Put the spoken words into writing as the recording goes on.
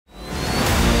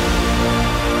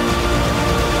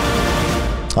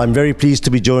I'm very pleased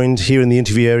to be joined here in the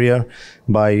interview area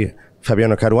by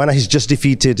Fabiano Caruana. He's just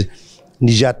defeated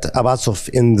Nijat Abbasov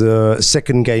in the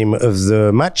second game of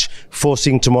the match,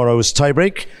 forcing tomorrow's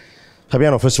tiebreak.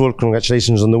 Fabiano, first of all,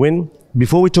 congratulations on the win.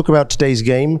 Before we talk about today's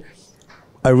game,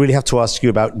 I really have to ask you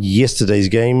about yesterday's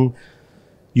game.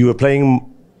 You were playing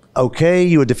okay,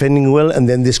 you were defending well, and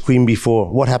then this queen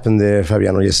b4. What happened there,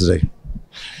 Fabiano, yesterday?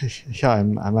 Yeah,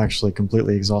 I'm actually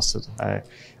completely exhausted.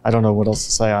 I don't know what else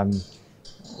to say. I'm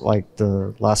like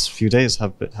the last few days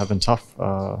have been tough.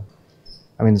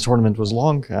 I mean, the tournament was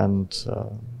long, and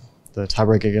the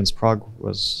tiebreak against Prague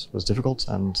was difficult,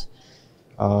 and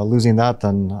losing that,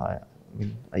 then I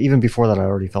mean, even before that I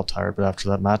already felt tired, but after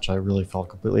that match I really felt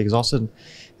completely exhausted,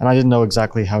 and I didn't know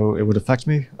exactly how it would affect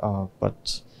me.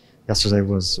 But yesterday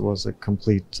was a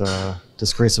complete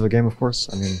disgrace of a game. Of course,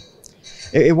 I mean,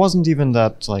 it wasn't even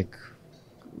that like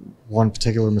one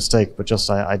particular mistake, but just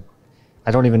I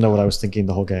don't even know what I was thinking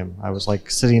the whole game. I was like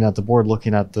sitting at the board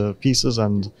looking at the pieces,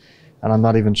 and I'm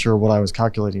not even sure what I was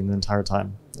calculating the entire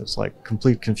time. It's like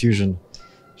complete confusion.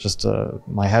 Just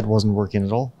my head wasn't working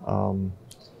at all.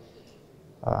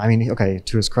 I mean, okay,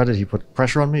 to his credit, he put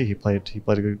pressure on me. He played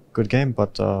a good game,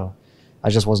 but I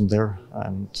just wasn't there.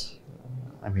 And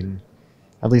I mean,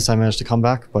 at least I managed to come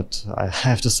back. But I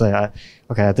have to say, I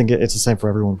think it's the same for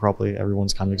everyone. Probably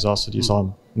everyone's kind of exhausted. You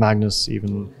saw Magnus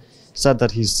even said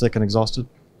that he's sick and exhausted,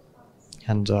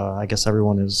 and I guess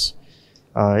everyone is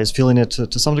feeling it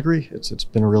to some degree. It's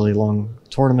been a really long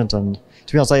tournament, and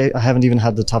to be honest, I haven't even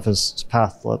had the toughest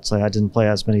path. Let's say I didn't play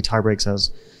as many tiebreaks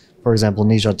as, for example,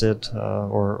 Nijat did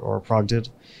or Prague did.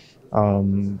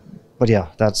 But yeah,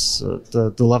 that's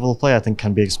the level of play I think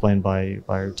can be explained by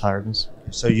tiredness.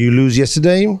 So you lose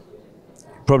yesterday,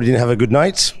 probably didn't have a good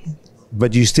night,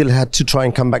 but you still had to try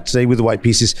and come back today with the white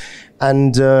pieces.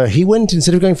 And he went,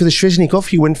 instead of going for the Sveshnikov,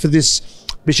 he went for this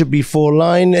bishop b4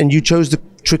 line, and you chose the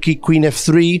tricky queen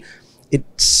f3. It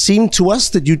seemed to us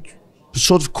that you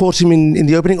sort of caught him in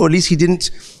the opening, or at least he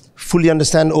didn't fully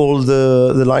understand all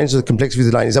the lines or the complexity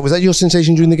of the line. Was that your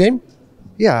sensation during the game?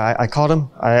 Yeah, I caught him.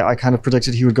 I kind of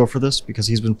predicted he would go for this because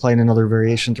he's been playing another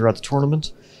variation throughout the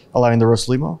tournament, allowing the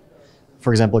Roslimo,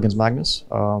 for example, against Magnus,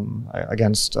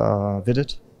 against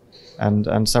FIDE,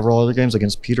 and several other games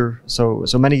against Peter. So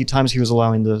many times he was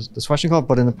allowing the Sveshnikov,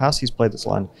 but in the past he's played this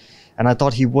line. And I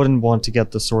thought he wouldn't want to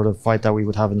get the sort of fight that we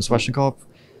would have in the Sveshnikov,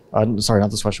 sorry,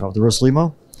 not the Sveshnikov, the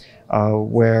Roslimo,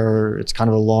 where it's kind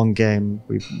of a long game.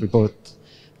 We both,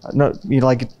 no, you know,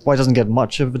 like white doesn't get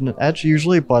much of an edge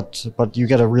usually, but you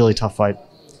get a really tough fight.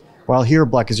 While here,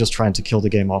 black is just trying to kill the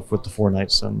game off with the four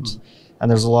knights, and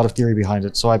there's a lot of theory behind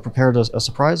it. So I prepared a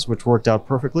surprise, which worked out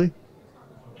perfectly.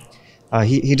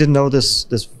 He didn't know this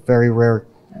very rare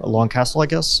long castle, I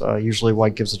guess. Usually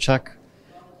white gives a check,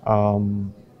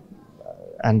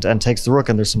 and takes the rook,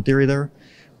 and there's some theory there.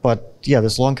 But yeah,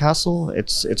 this long castle,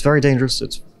 it's very dangerous.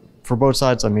 It's for both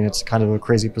sides. I mean, it's kind of a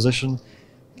crazy position.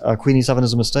 Queen e7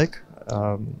 is a mistake.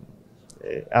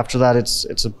 After that,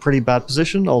 it's a pretty bad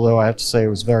position, although I have to say it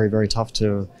was very, very tough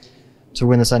to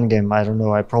win this endgame. I don't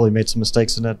know, I probably made some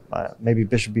mistakes in it. Maybe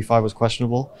bishop b5 was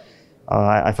questionable.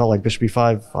 I felt like bishop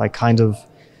b5, I kind of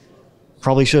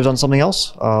probably should have done something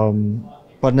else.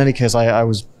 But in any case, I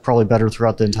was probably better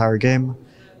throughout the entire game.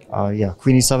 Yeah,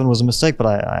 queen e7 was a mistake, but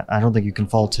I don't think you can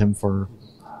fault him for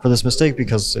this mistake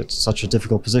because it's such a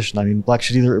difficult position. I mean, black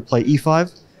should either play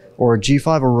e5 or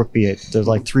g5 or rook b8. There's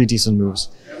like three decent moves.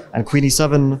 And queen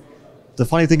e7, the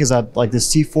funny thing is that like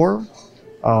this c4,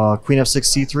 queen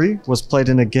f6, c3 was played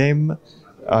in a game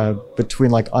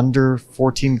between like under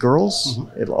 14 girls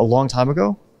a long time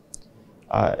ago.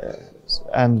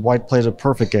 And white played a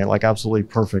perfect game, like absolutely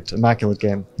perfect, immaculate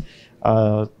game.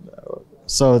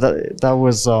 So that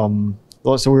was,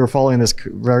 so we were following this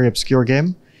very obscure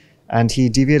game, and he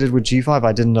deviated with g5.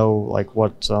 I didn't know like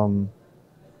what,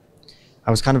 I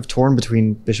was kind of torn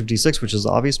between bishop d6, which is the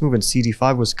obvious move, and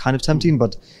cd5 was kind of tempting,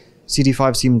 but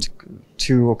cd5 seemed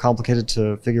too complicated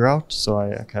to figure out, so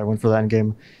I went for that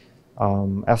endgame.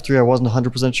 f3 I wasn't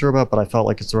 100% sure about, but I felt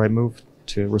like it's the right move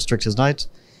to restrict his knight.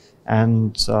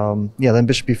 And yeah, then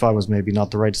bishop b5 was maybe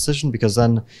not the right decision, because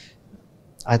then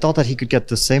I thought that he could get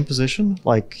the same position.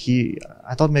 Like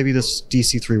I thought maybe this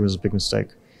dc3 was a big mistake.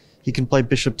 He can play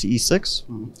bishop to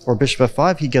e6 or bishop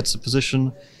f5. He gets a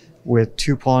position with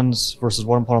two pawns versus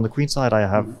one pawn on the queen side. I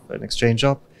have an exchange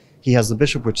up. He has the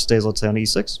bishop, which stays, let's say, on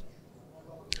e6.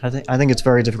 I think it's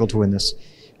very difficult to win this.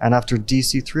 And after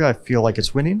dc3, I feel like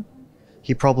it's winning.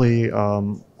 He probably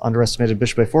underestimated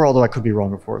bishop a4, although I could be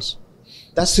wrong, of course.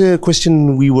 That's a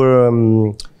question we were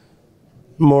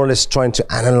more or less trying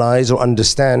to analyze or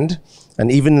understand.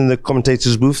 And even in the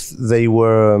commentators' booth, they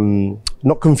were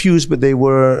not confused, but they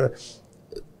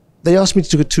asked me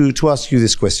to ask you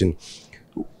this question.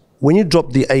 When you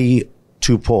dropped the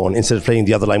A2 pawn instead of playing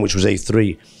the other line, which was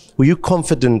A3, were you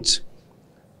confident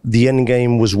the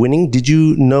endgame was winning? Did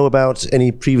you know about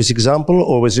any previous example,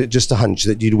 or was it just a hunch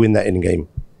that you'd win that endgame?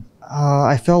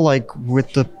 I felt like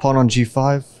with the pawn on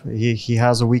G5, he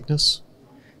has a weakness.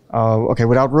 Okay,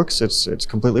 without rooks, it's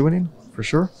completely winning, for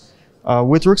sure.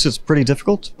 With rooks, it's pretty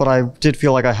difficult, but I did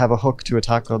feel like I have a hook to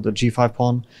attack the G5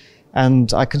 pawn.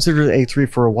 And I considered A3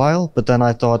 for a while, but then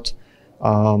I thought,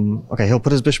 okay, he'll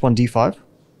put his bishop on D5.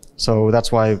 So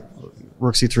that's why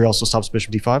rook C3 also stops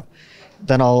bishop D5.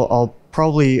 Then I'll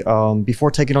probably,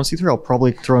 before taking on C3, I'll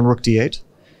probably throw in rook D8.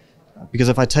 Because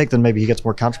if I take, then maybe he gets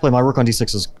more counterplay. My rook on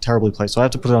D6 is terribly placed, so I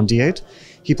have to put it on D8.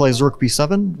 He plays rook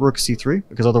B7, rook C3,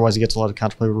 because otherwise he gets a lot of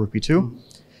counterplay with rook B2.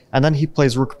 And then he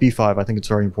plays rook B5. I think it's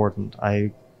very important.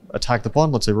 I attack the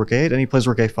pawn, let's say rook A8, and he plays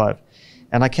rook A5.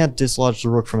 And I can't dislodge the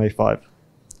rook from A5.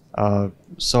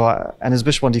 And his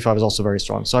bishop on D5 is also very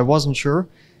strong. So I wasn't sure.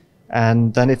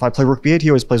 And then if I play rook B8, he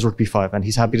always plays rook B5. And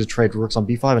he's happy to trade rooks on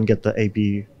B5 and get the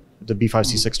B5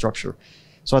 C6 structure.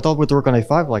 So I thought with the rook on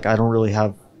A5, like I don't really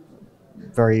have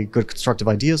very good constructive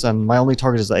ideas. And my only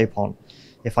target is the A pawn.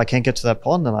 If I can't get to that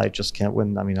pawn, then I just can't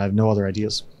win. I mean, I have no other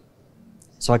ideas.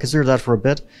 So I considered that for a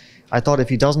bit. I thought if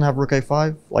he doesn't have rook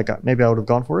A5, like maybe I would have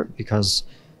gone for it, because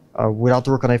without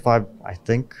the rook on A5, I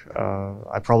think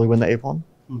I probably win the A pawn.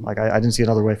 Like I didn't see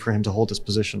another way for him to hold this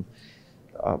position.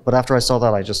 But after I saw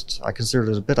that, I considered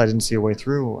it a bit. I didn't see a way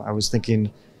through. I was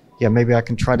thinking, yeah, maybe I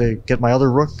can try to get my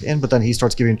other rook in, but then he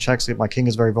starts giving checks. My king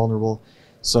is very vulnerable.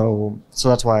 So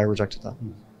that's why I rejected that.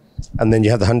 And then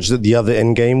you have the hunch that the other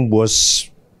endgame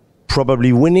was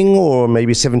probably winning, or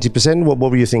maybe 70%. What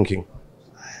were you thinking?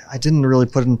 I didn't really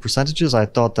put it in percentages. I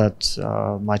thought that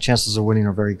my chances of winning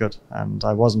are very good, and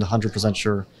I wasn't 100%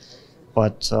 sure.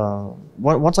 But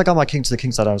once I got my king to the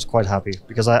king side, I was quite happy,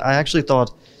 because I actually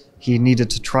thought he needed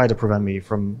to try to prevent me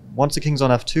from, once the king's on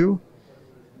F2,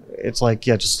 it's like,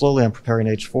 yeah, just slowly I'm preparing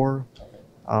H4.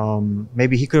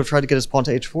 Maybe he could have tried to get his pawn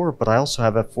to H4, but I also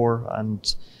have F4,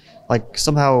 and like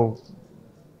somehow,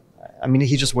 I mean,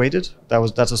 he just waited.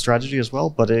 That's a strategy as well,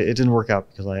 but it didn't work out,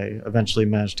 because I eventually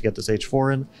managed to get this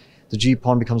H4 in. The G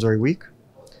pawn becomes very weak.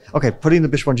 Okay, putting the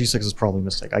bishop on G6 is probably a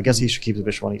mistake. I guess he should keep the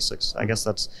bishop on E6. I guess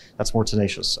that's more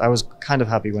tenacious. I was kind of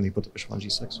happy when he put the bishop on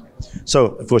G6. So,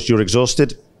 of course, you're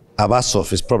exhausted.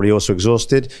 Abasov is probably also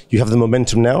exhausted. You have the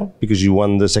momentum now because you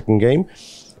won the second game.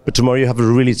 But tomorrow you have a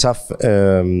really tough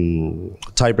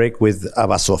tiebreak with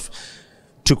Abasov.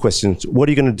 Two questions. What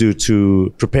are you going to do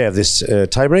to prepare this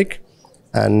tiebreak?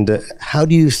 And how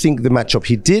do you think the matchup?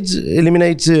 He did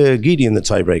eliminate Guidi in the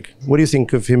tiebreak. What do you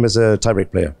think of him as a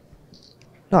tiebreak player?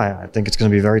 No, I think it's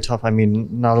going to be very tough. I mean,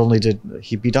 not only did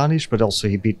he beat Danish, but also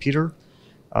he beat Peter.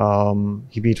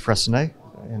 He beat Fressinet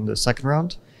in the second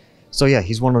round. So yeah,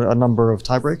 he's won a number of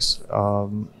tiebreaks.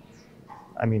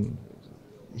 I mean,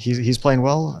 he's playing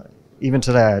well. Even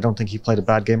today, I don't think he played a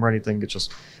bad game or anything. It's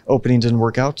just opening didn't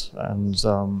work out.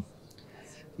 And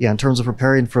yeah, in terms of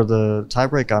preparing for the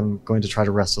tiebreak, I'm going to try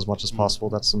to rest as much as possible.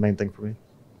 That's the main thing for me.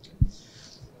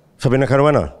 Fabiano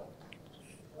Caruana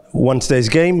won today's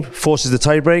game, forces the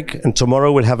tiebreak, and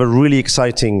tomorrow we'll have a really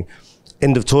exciting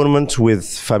end of tournament with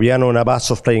Fabiano and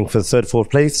Abasov playing for the third, fourth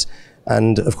place,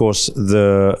 and of course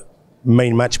the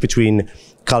main match between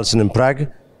Carlsen and Prague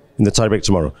in the tiebreak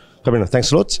tomorrow. Fabiano,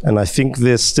 thanks a lot, and I think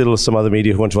there's still some other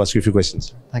media who want to ask you a few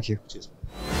questions. Thank you. Cheers.